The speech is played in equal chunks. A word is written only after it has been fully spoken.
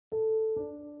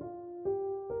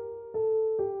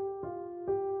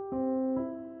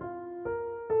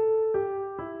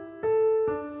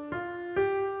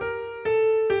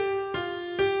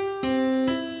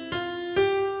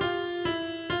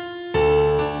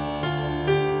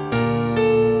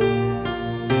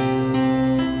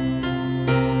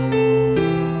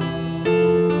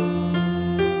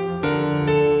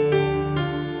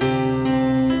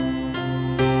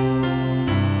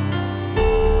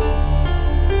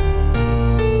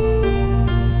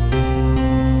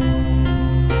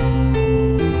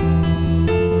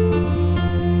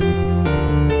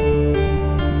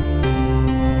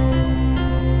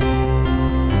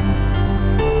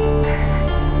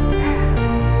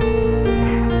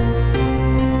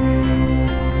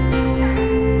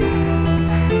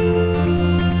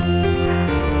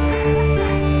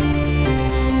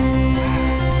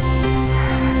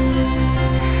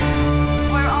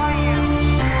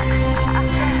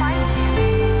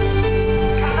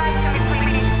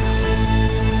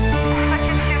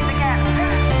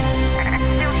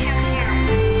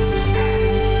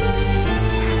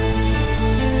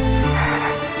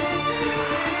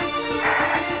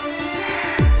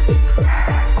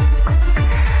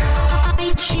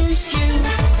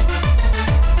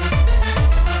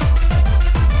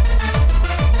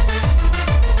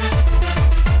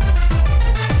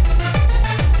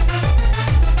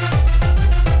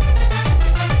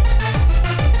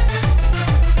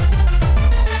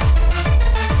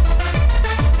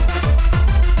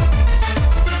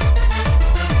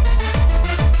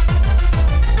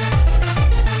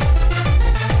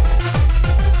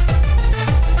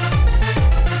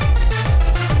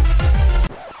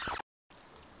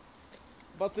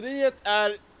Batteriet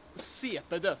är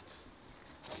CP-dött.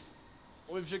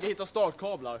 Och vi försöker hitta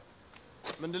startkablar.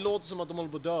 Men det låter som att de håller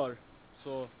på att dör.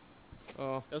 Så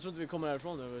ja, jag tror inte vi kommer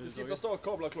härifrån nu. Vi ska hitta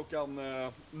startkablar klockan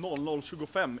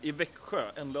 00.25 i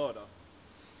Växjö en lördag.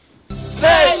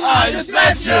 Hey, I just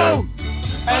met you!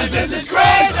 And this is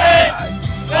crazy!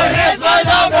 But here's my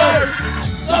number!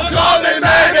 So call me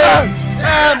maybe!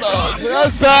 And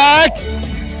I'll back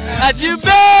at you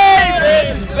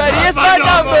baby! But here's my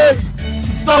number!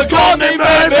 So call me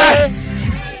maybe!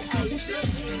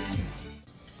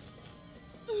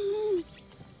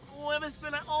 Jag vill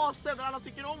spela AC där alla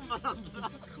tycker om varandra.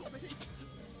 Kom hit.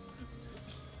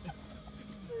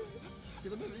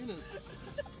 Skilla med vinen.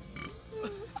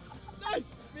 Nej,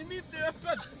 min mitt är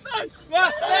öppen. Nej,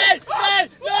 nej,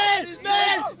 nej, nej,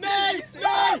 nej, nej,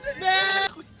 nej, nej.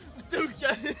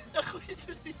 Dunkar. Jag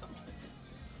skiter i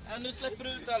det. Nu släpper du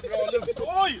ut all bra luft.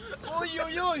 Oj, oj,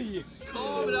 oj, oj.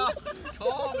 Kamera,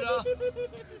 kamera.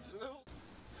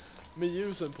 Med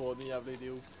ljusen på, din jävla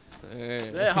idiot.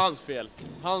 Det är hans fel.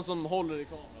 Han som håller i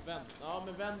kameran. Vänd. Ja,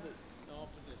 men vänd. Ja,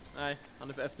 precis. Nej, han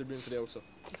är för efterbliven för det också.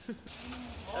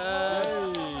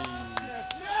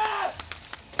 Yes!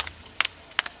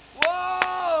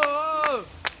 Wow!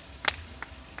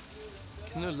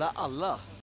 Knulla alla.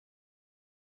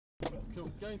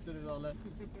 Krokar inte du, Dalle?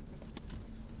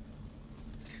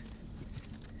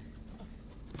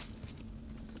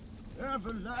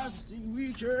 Everlasting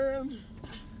weekend.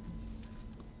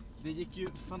 Det gick ju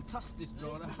fantastiskt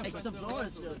bra det här.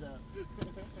 Exemplariskt skulle jag säga.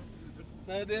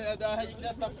 Nej, det här gick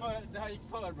nästan det här gick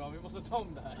för bra. Vi måste ta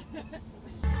om det här.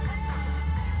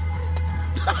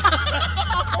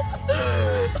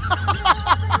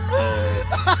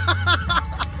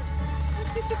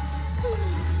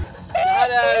 Det här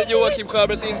är Joakim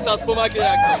Sjöbergs insats på Michael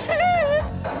Jackson.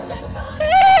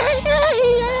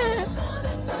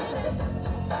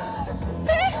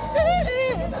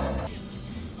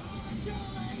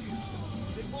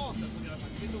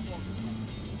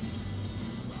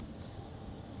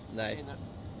 Nej.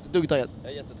 Duggtaggad.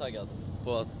 Jag är jättetaggad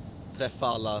på att träffa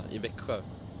alla i Växjö.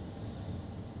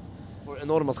 Vår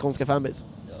enorma skånska fanbase.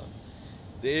 Ja.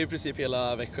 Det är i princip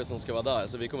hela Växjö som ska vara där,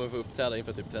 så vi kommer få uppträda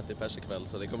inför typ 30 pers ikväll,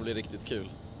 så det kommer bli riktigt kul.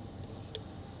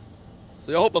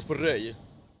 Så jag hoppas på röj.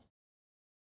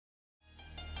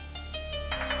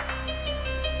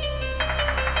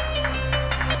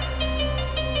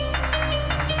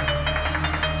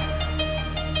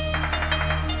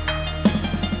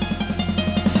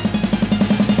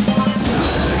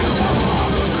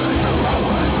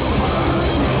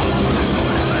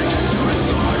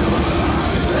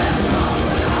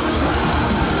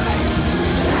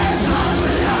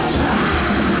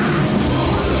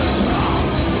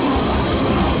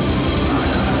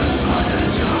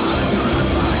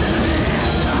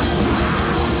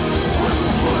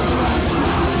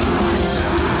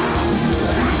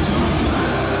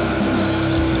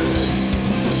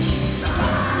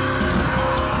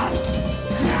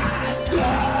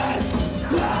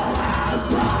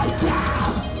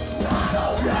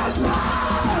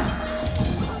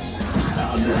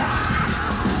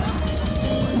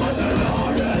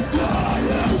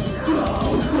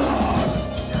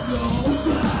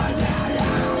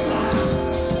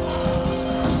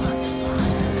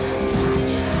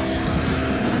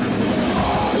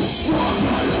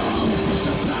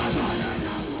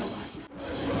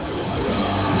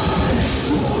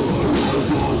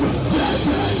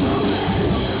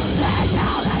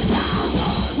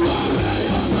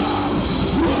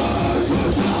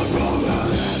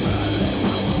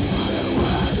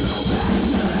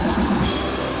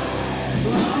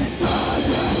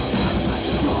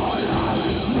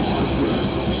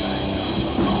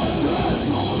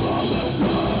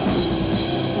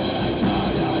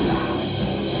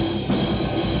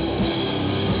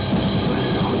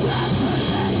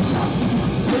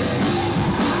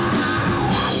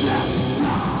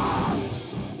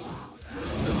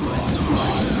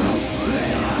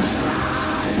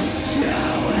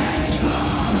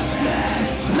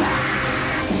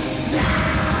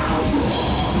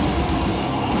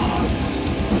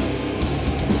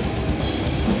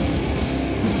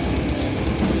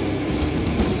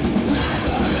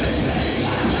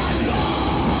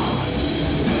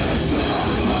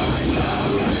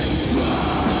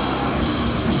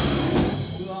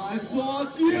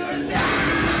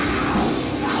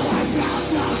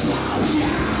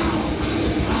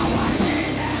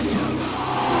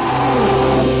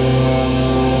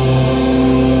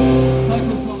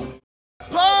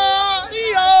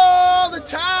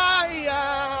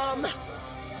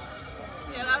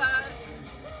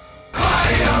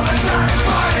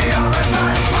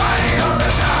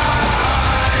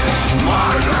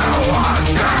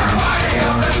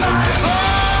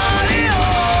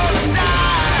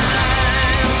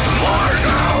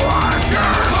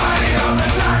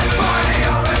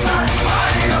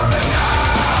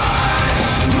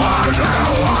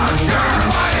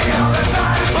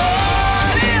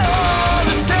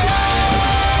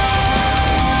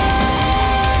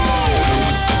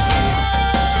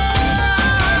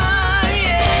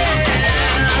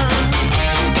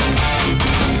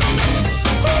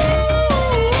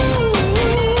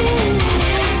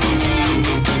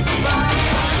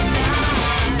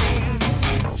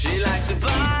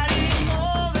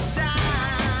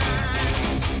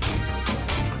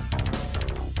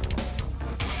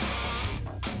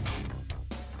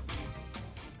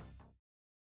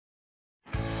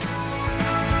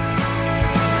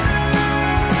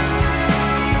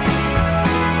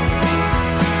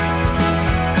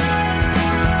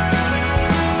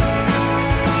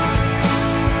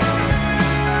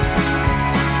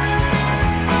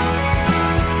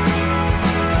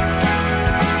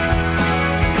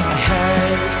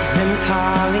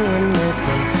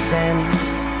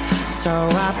 So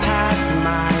I packed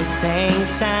my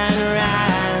things and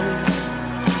ran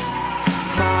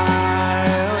far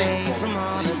away from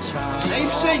all the trouble. Nej,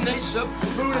 för sig, nej, så.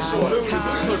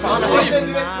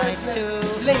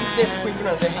 Längst ner på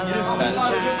skivorna det hänger ut där.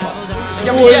 Det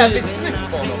kan bli jävligt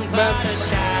snyggt på honom. Men...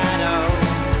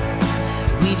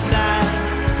 We fly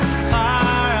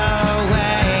far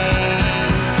away.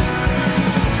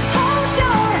 Hold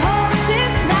your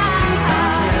horses now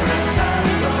until the sun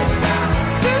goes down.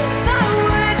 Through the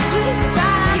woods we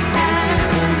ride into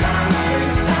the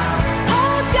mountain sound.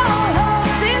 Hold your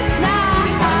horses now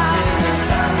until the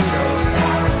sun goes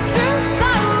down. Through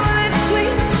the woods we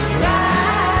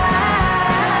ride.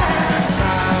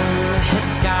 Some hit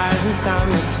scars and some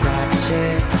hit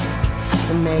scratches.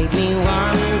 It made me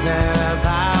wonder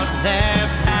about their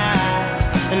past.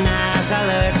 And as I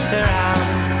looked around,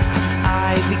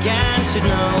 I began to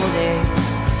notice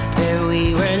that we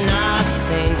were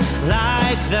nothing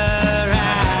like the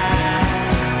rest.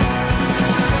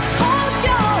 Hold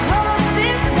your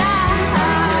horses now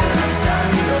until the sun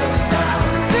goes down.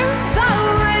 Through the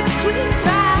woods we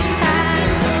ride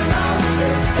until the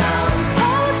mountain sound.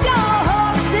 Hold your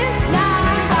horses now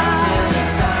until the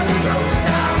sun goes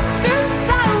down. Through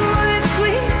the woods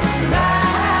we ride.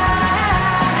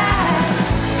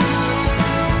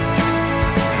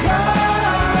 Whoa.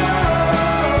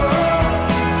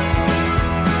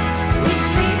 We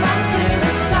sleep until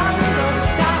the sun goes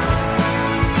down.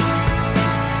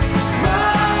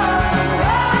 Whoa.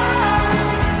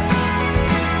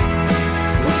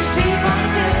 We sleep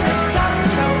until the sun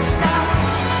goes down.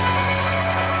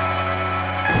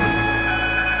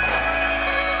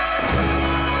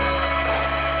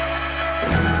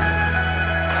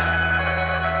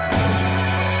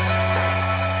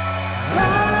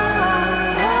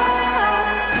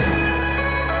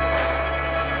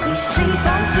 We sleep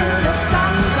until the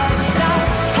sun goes down.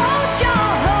 Hold your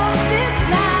horses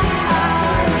now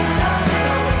until the sun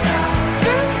goes down.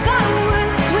 Through the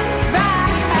woods we ride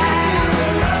until the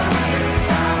mountain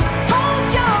sound. Hold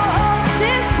your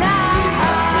horses now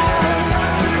until the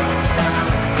sun goes down.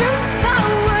 Through the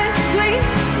woods we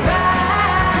ride.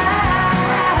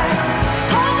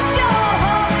 Hold your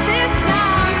horses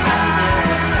now until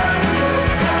the sun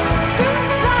goes down. Through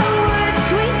the woods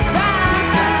we ride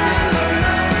until the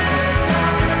mountain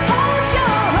sound. Hold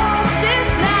your horses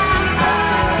now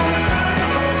until the sun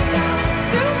goes down.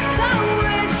 Through the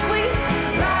woods we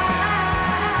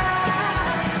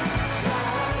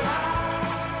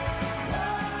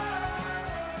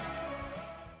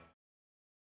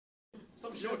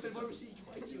Som köper vår musik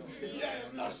på iTunes.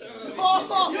 Jävla kör!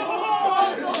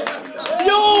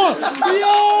 Ja!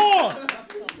 Ja!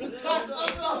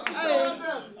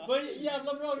 Vad en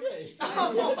jävla bra grej.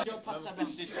 Jag passar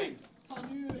bäst i sträng.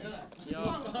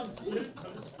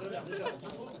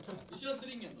 Du kör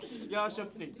stringen. Jag har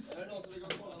köpt string.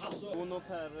 Uno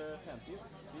per 50.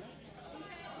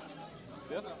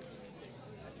 Ses.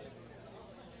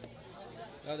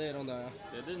 Ja, det är de där.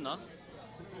 Det är dina.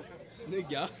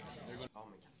 Snygga.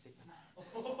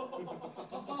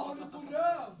 Vad har du på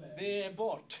röv? Det är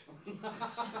bort.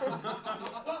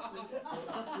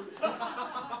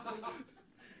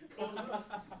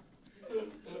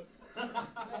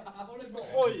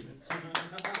 Oj!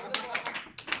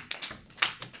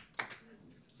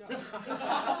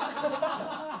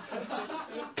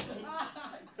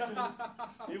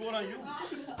 I våran jord.